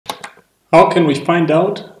How can we find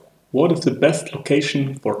out what is the best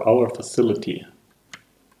location for our facility?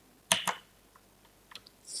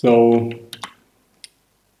 So,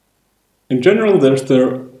 in general, there's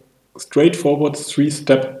the straightforward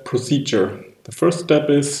three-step procedure. The first step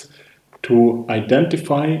is to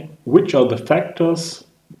identify which are the factors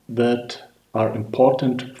that are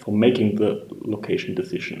important for making the location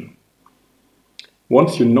decision.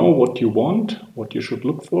 Once you know what you want, what you should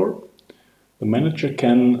look for, the manager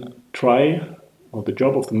can try, or the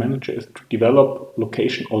job of the manager is to develop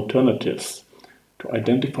location alternatives, to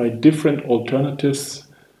identify different alternatives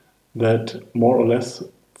that more or less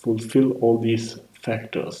fulfill all these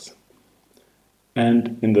factors.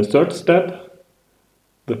 And in the third step,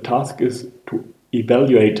 the task is to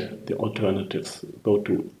evaluate the alternatives, so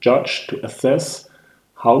to judge, to assess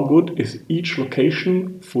how good is each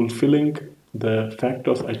location fulfilling the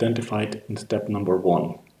factors identified in step number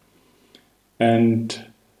 1. And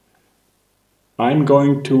I'm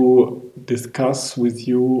going to discuss with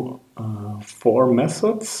you 4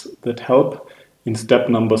 methods that help in step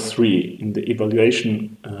number 3 in the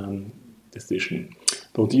evaluation decision.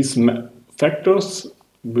 So these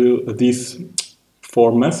these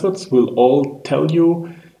 4 methods will all tell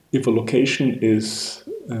you if a location is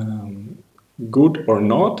good or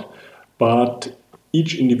not, but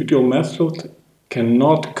each individual method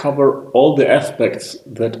cannot cover all the aspects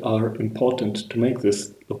that are important to make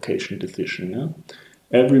this location decision.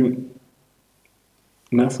 Yeah? Every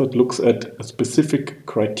method looks at a specific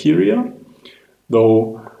criteria,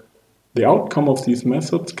 though the outcome of these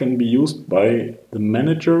methods can be used by the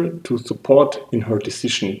manager to support in her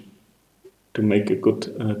decision to make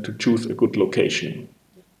to choose a good location.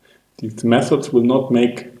 These methods will not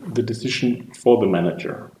make the decision for the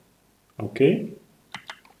manager. Okay?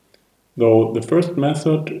 Though the first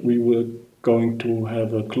method we were going to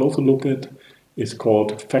have a closer look at is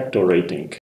called factor rating.